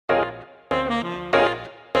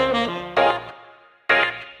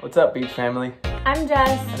What's up, Beach family? I'm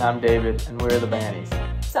Jess. And I'm David, and we're the Bannies.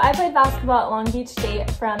 So I played basketball at Long Beach State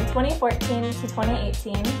from 2014 to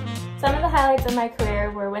 2018. Some of the highlights of my career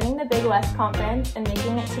were winning the Big West Conference and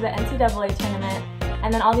making it to the NCAA tournament,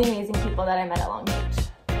 and then all the amazing people that I met at Long Beach.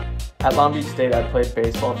 At Long Beach State, I played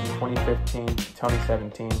baseball from 2015 to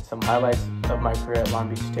 2017. Some highlights of my career at Long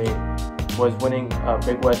Beach State was winning a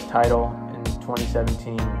Big West title in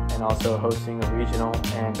 2017 and also hosting a regional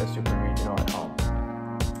and a super regional at home.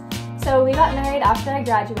 So we got married after I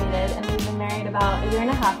graduated, and we've been married about a year and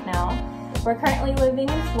a half now. We're currently living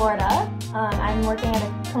in Florida. I'm working at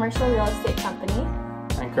a commercial real estate company.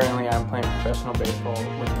 And currently I'm playing professional baseball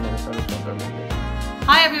with the Minnesota Twins.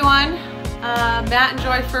 Hi everyone, Matt and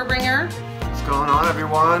Joy Fuerbringer. What's going on,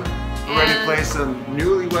 everyone? We're ready to play some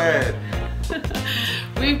Newlywed.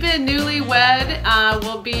 We've been newlywed,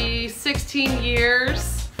 will be 16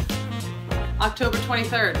 years, October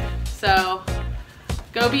 23rd. So,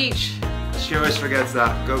 go Beach. She always forgets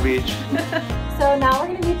that. Go Beach. So now we're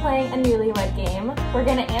going to be playing a Newlywed Game. We're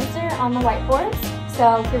going to answer on the whiteboards.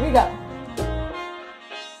 So here we go.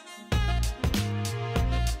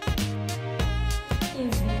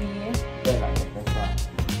 Easy.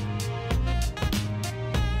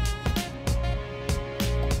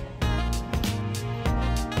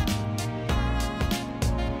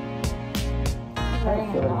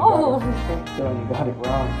 Oh! I feel like you got it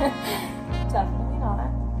wrong. Definitely not.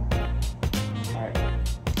 Alright.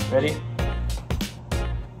 Ready?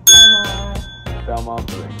 Belmont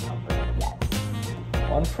Brewing Company. Yes.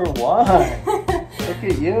 1 for 1. Look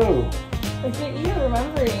at you. Look at you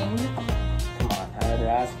remembering. Come on, I had to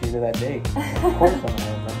ask you to that date. Of course I'm going to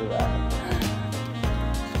remember that.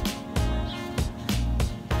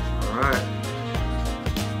 Alright.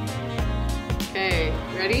 Okay,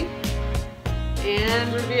 ready?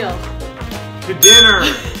 And reveal. To dinner.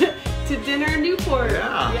 To dinner in Newport.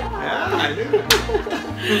 Yeah, I knew it.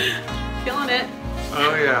 Killing it.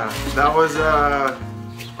 Oh yeah, that was our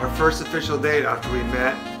first official date after we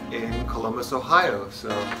met in Columbus, Ohio. So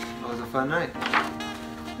that was a fun night.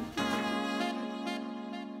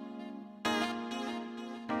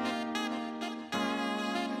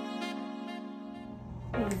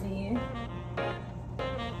 Easy.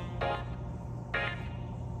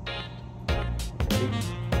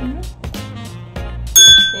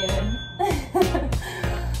 David.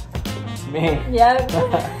 It's me. Yep.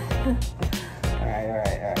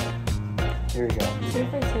 Alright. Here we go. 2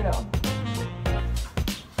 for 2.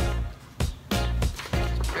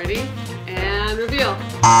 Ready? And reveal.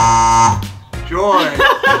 Joy.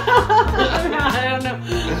 I don't know.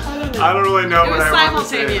 I don't really know It what was I wanted to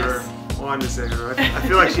say to her. simultaneous. Wanted to say to her. I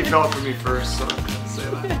feel like she fell for me first, so I'm gonna say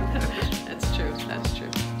that. That's true, that's true.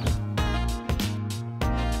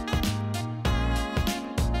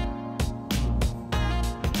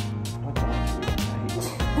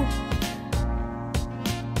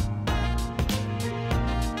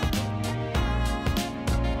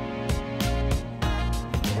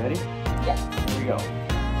 Ready? Yes. Here we go.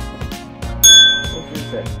 What's yours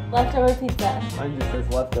say? Leftover pizza. Mine just says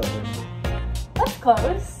leftovers. That's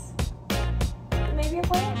close. Maybe a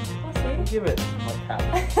point? We'll We'll see. give it like half a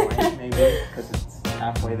point maybe, because it's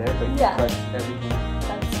halfway there, but you Yeah. crush everything.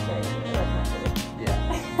 That's very good. That's not good. Yeah.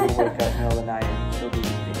 You'll wake up middle of the night and she'll be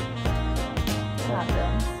eating. Not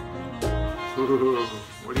good. Ooh,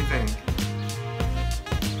 what do you think?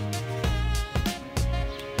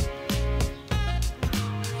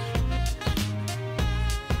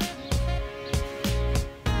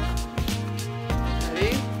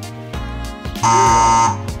 Ready?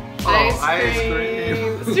 Ice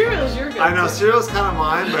cream. Cereal's your go-to. I know cereal's kind of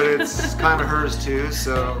mine, but it's kind of hers too.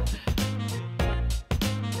 So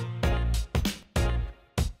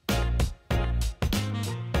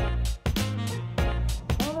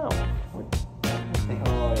I don't know. I think,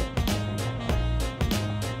 oh, wait.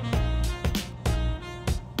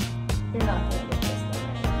 You're not going to get this one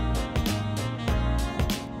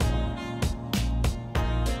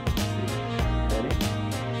Ready?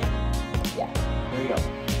 right. Yeah. Here we go.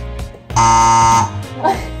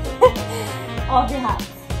 All of your hats.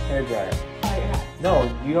 Hair dryer. All your hats. No,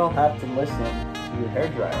 you don't have to listen to your hair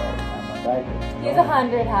dryer all the time like I do. He has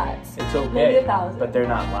 100 hats. It's okay. Maybe 1,000. But they're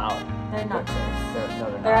not loud. They're not yours. No, they're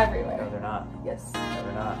not. They're everywhere. No, they're not. Yes. No,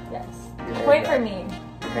 they're not. Yes. Your A hair point dryer. for me.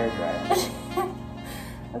 Your hair dryer.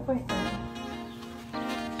 A point for me.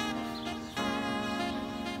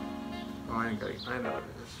 oh, I know what it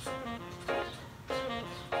is.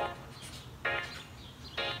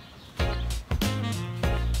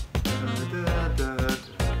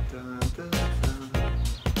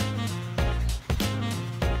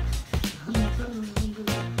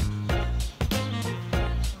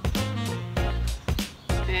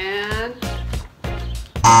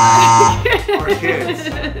 Our kids.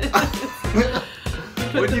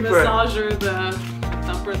 Put the massager, the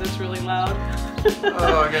thumper that's really loud.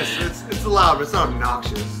 Oh, I guess it's loud, but it's not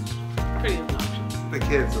obnoxious. Pretty obnoxious. The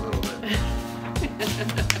kids a little bit.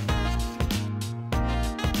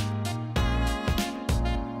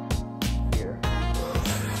 Here.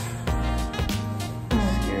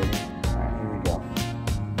 Scary. Alright, here we go.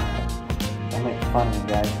 Don't make fun of me,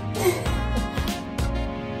 guys.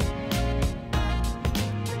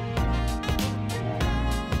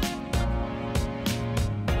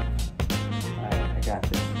 Alright, I got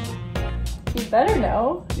this. You better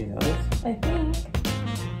know. Do you know this? I think.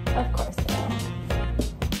 Of course I know.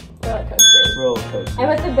 Roller coasters. Roller coaster. I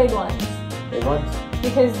went the big ones Big ones?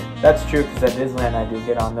 because That's true, because at Disneyland I do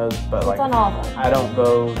get on those, but it's like on all of them. I don't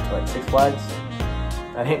go to like Six Flags.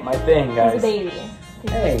 That ain't my thing, guys. He's a baby.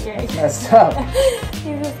 He's Hey, a scary that's messed up.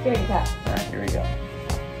 He's a scary cat. Alright, here we go.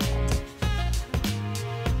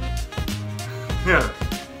 Yeah.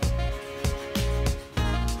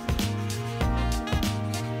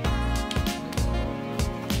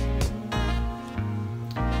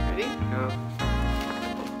 Ready?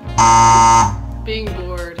 Yeah. Being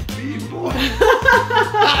bored. Being bored.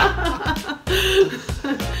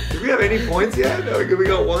 Do we have any points yet? No, we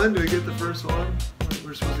got one. Do we get the first one?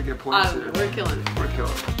 We're supposed to get points here. We're killing it. We're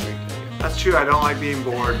killing it. That's true. I don't like being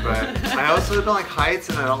bored, but I also don't like heights,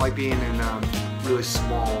 and I don't like being in really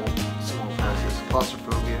small places.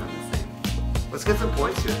 Claustrophobia. Let's get some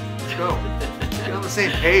points here. Let's go. Get on the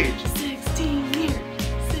same page. 16 years.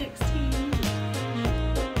 16 years.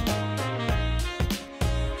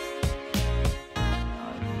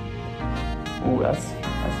 Ooh, that's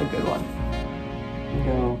a good one. You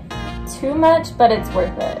go. Too much, but it's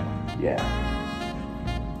worth it. Yeah.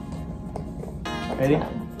 Ready?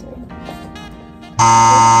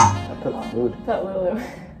 I put food. Put Lulu.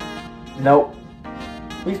 Nope.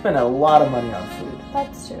 We spent a lot of money on food.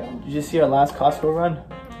 That's true. Did you see our last Costco run?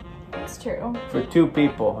 That's true. For 2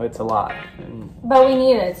 people, it's a lot. And, But we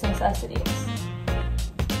need it. It's necessities.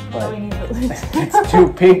 But but we need the Lulu. it's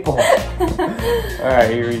 2 people.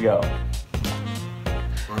 Alright, here we go.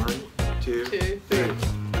 1, 2, 2, 3. 3.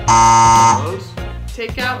 Clothes?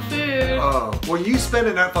 Take out food. Oh, well, you spent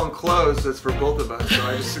enough on clothes that's for both of us, so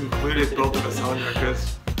I just included both of us on there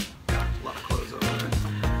because a lot of clothes over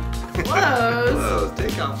there. Clothes? Clothes,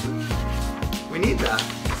 take out food. We need that.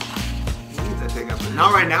 We need that takeout food.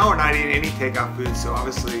 Not right now, we're not eating any takeout food, so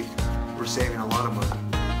obviously we're saving a lot of money.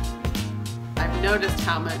 I've noticed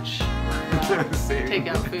how much we're Saving.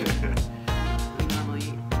 takeout food we normally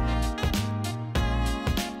eat.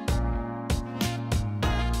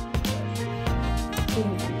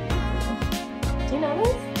 Do you know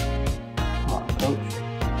this? Come on, coach.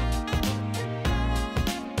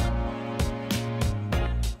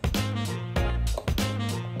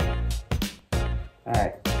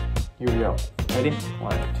 Alright, here we go. Ready?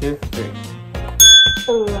 1, 2, 3.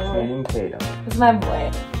 Ooh. Channing Tatum. It's my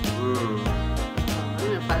boy. Ooh. I don't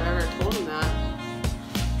know if I've ever told him that.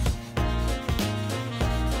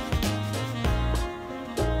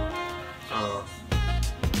 Are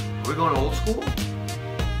we going old school?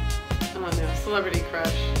 Oh no, Celebrity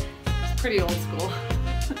Crush. It's pretty old school.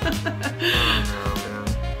 Oh, no, man.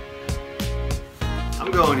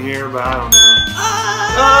 I'm going here, but I don't know.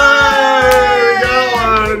 Hey, we got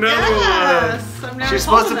one, another Yes! I've one. never She's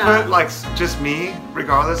told supposed to him that. put like just me,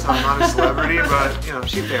 regardless. I'm not a celebrity, but you know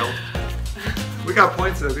she failed. We got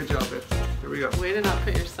points though. Good job, Bits. Here we go. Way to not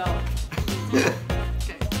put yourself. Okay.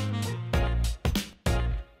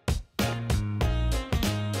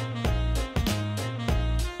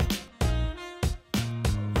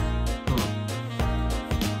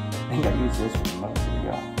 I think I used this one most. Here we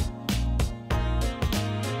go.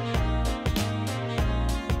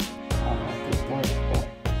 I don't know if this works, but...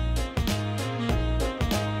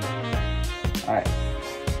 Alright.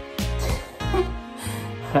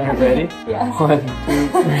 Alright, ready? Yeah. 1, 2,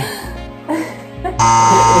 3.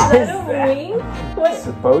 Is that a wink? What? It's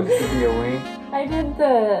supposed to be a wink. I did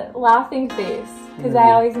the laughing face because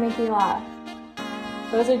I always make you laugh.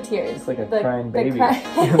 Those are tears. It's like a The- crying the baby. cry-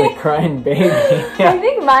 The crying baby. I Yeah.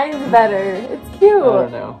 think mine's better. It's cute. I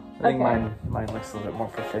don't know. I think Okay. mine looks a little bit more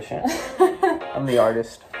proficient. I'm the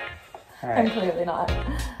artist. I'm Alright, clearly not.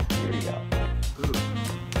 here we go. Ooh.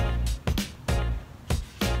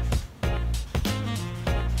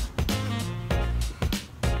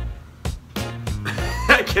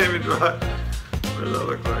 I can't even draw it. What does that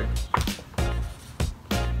look like?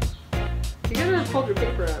 You gotta fold your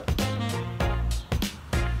paper up.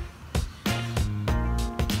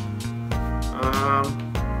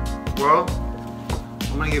 Well,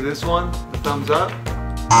 I'm gonna give this one the thumbs up.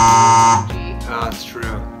 G. That's true.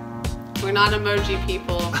 We're not emoji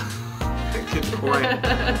people. Good point.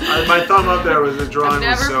 My thumb up there was the drawing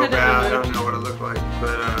was so put an bad. I emoji. don't know what it looked like,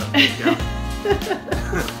 but yeah.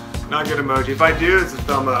 Not good emoji. If I do, it's a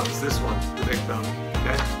thumb up. It's this one, the big thumb.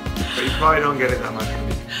 Okay. But you probably don't get it that much from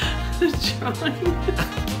me.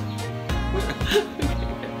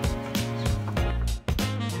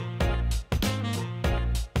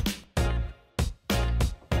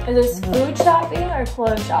 Is this food shopping or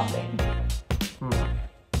clothes shopping?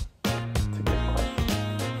 That's a good question.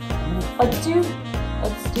 Let's do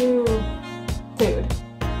food. Food?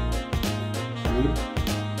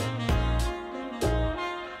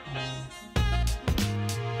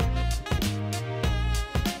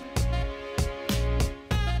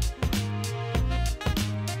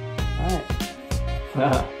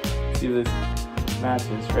 Alright. See if this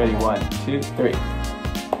matches. Ready? 1, 2, 3.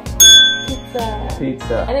 Pizza.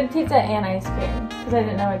 Pizza. I did pizza and ice cream because I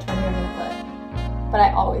didn't know which one you were gonna put. But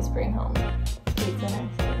I always bring home pizza and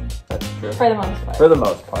ice cream. That's true. For the most part. For the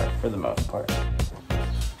most part. For the most part.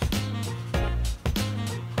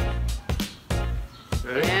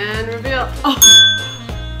 Ready? And reveal. Oh.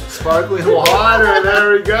 Sparkling water.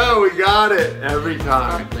 There we go. We got it every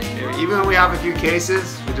time. Sparkling Even when we have a few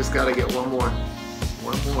cases, we just gotta get one more.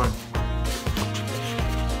 One more.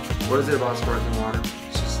 What is it about sparkling water?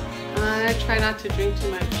 It's just I try not to drink too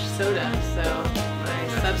much soda, so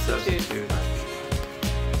I substitute.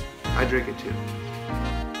 I drink it too.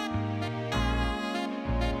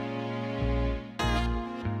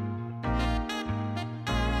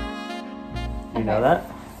 You know that?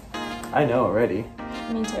 I know already.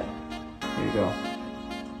 Me too. Here you go.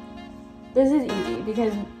 This is easy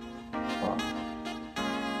because, well,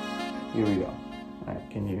 Here we go. Alright,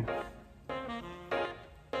 can you?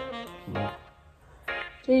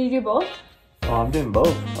 did you do both? Oh, I'm doing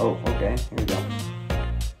both. Oh, okay. Here we go.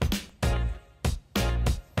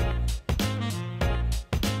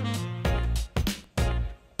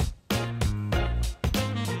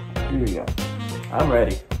 Here we go. I'm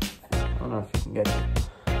ready. I don't know if you can get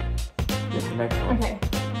the next one. Okay.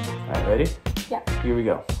 Alright, ready? Yeah. Here we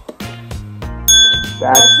go.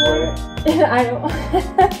 That's where I don't.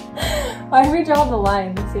 Why do we draw the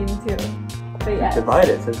line the same two? But yes. divide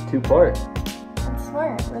it. It says 2-part. I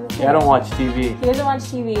swear. We're the same. Yeah, I don't watch TV. He doesn't watch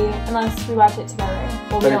TV unless we watch it together.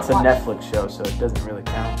 Well, we But don't it's a watch. Netflix show, so it doesn't really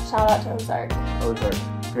count. Shout out to Ozark. Ozark,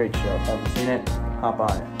 great show. If you haven't seen it, hop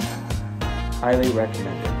on it. Highly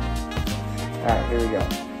recommended. Alright, here we go.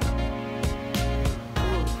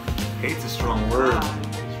 Hate's a strong word.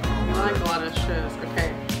 Wow. You like a lot of shows.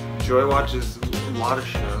 Okay. Joy watches a lot of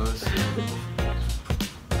shows.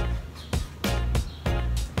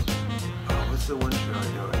 Oh, what's the one show? I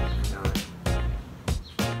know it.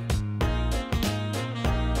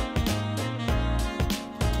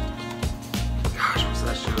 Gosh, what's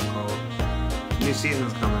that show called? New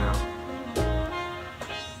season's coming out.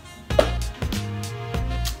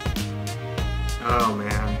 Oh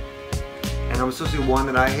man. And I'm supposed to do one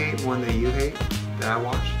that I hate, one that you hate, that I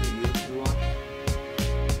watch, that you watch.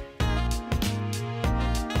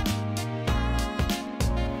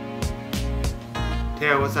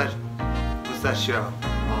 Tara, what's that show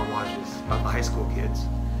Mom watches about the high school kids?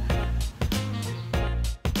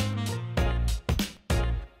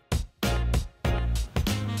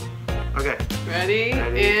 Okay. Ready?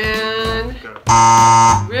 Ready. And Go.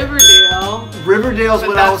 Riverdale. Riverdale's But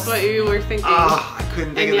what I that's was. what you were thinking. I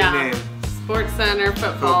couldn't think And of the name. Sports Center,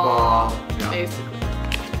 football, Yeah. basically.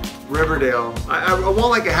 Riverdale. I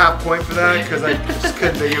want like a half point for that because I just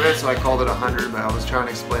couldn't think of it, so I called it 100. But I was trying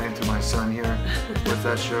to explain it to my son here. What's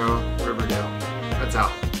that show? Riverdale. That's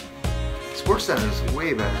out. Sports Center is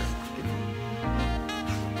way better.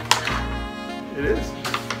 It is.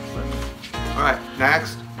 All right,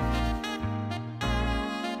 next.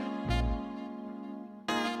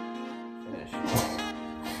 Finish.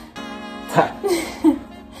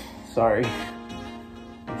 Sorry.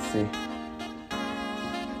 Let's see.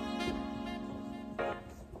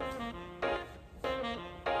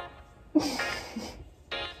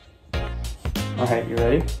 Alright, you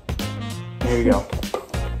ready? Here we go.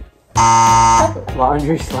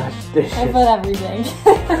 Laundry / dishes. I put everything.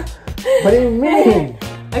 What do you mean?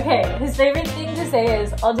 Okay, his favorite thing to say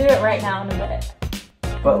is, I'll do it right now in a bit.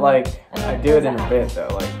 But like, And I then do it does in it a happen? bit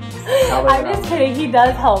though. Like, how does I'm it just happen? kidding, he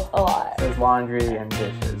does help a lot. There's laundry and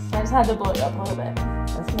dishes. I just had to blow it up a little bit.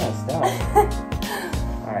 That's messed up.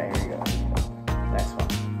 Alright, here we go. Next one.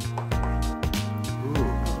 Ooh.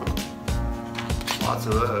 Lots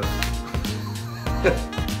of those.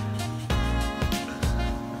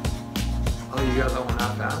 Oh, you got that one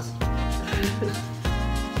out fast?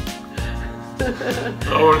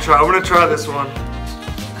 I'm gonna try this one.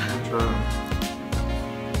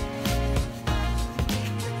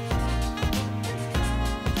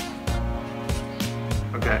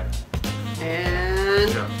 Okay.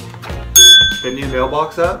 And the new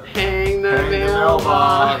mailbox up. hang the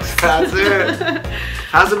mailbox. That's it.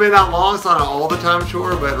 Hasn't been that long. It's not an all the time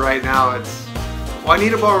chore, but right now it's. Well, I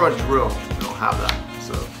need to borrow a drill. We don't have that,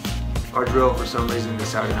 so our drill for some reason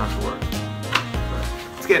decided not to work. But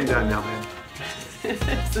it's getting done now, man.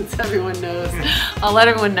 Since everyone knows, I'll let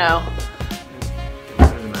everyone know. It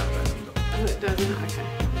doesn't matter. Oh, it doesn't? Okay.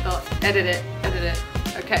 I'll edit it.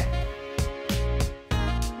 Okay.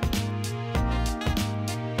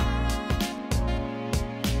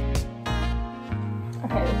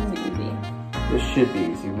 Okay, this is easy. This should be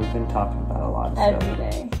easy. We've been talking about a lot of stuff. Every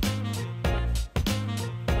day.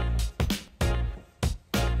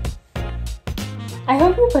 I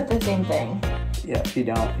hope you put the same thing. Yeah, if you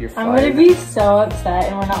don't, you're fired. I'm gonna be so upset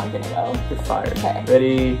and we're not gonna go. You're fired. Okay.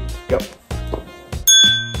 Ready, go.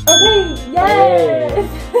 Okay, yes!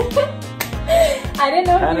 I didn't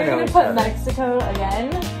know if you were gonna put better. Mexico again,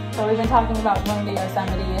 but we've been talking about going to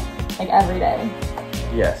Yosemite like every day.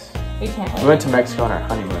 Yes. We can't wait. We went to Mexico on our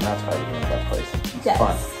honeymoon. That's why we went to that place. It's Yes.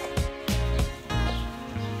 fun.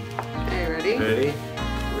 Okay, ready? Ready?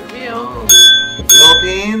 Reveal.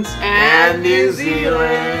 Philippines and New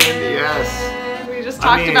Zealand. Yes. We just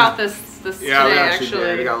talked about this Yeah, today, we actually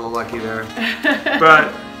did. We got a little lucky there.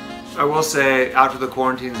 But I will say, after the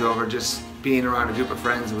quarantine's over, just being around a group of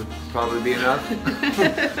friends would probably be enough.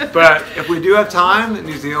 But if we do have time,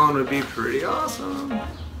 New Zealand would be pretty awesome.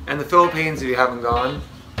 And the Philippines, if you haven't gone,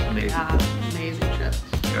 amazing. Yeah, amazing trip.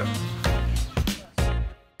 Yeah.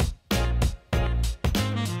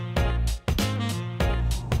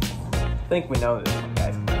 I think we know this one,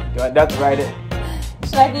 guys. Do I have to write it?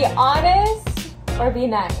 Should I be honest or be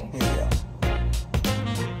nice? Here we go.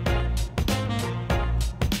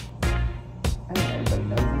 I think everybody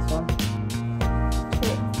knows this one.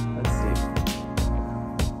 Let's see.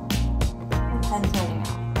 My pen's running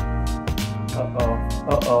out.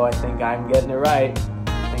 Uh-oh, I think I'm getting it right.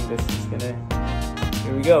 I think this is gonna...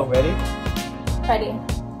 Here we go, ready? Ready?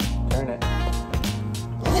 Turn it.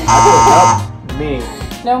 Up, me.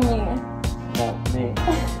 No, me. No, me.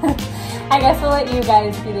 I guess we'll let you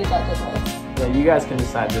guys be the judge of this. Yeah, you guys can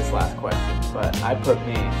decide this last question, but I put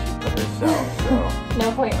me, she put herself, so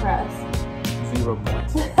No point for us. 0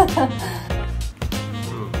 points.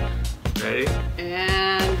 Ooh. Ready?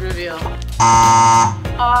 And reveal.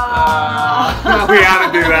 We had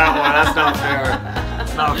to do that one. That's not fair.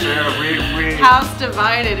 It's not fair. We House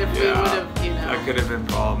divided if we would have, That could have been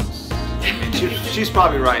problems. I mean, she's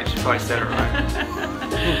probably right. She probably said it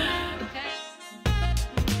right.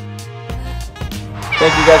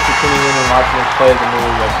 Thank you guys for tuning in and watching us play the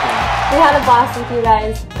Newlywed Game. We had a blast with you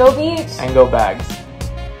guys. Go Beach! And go Bags.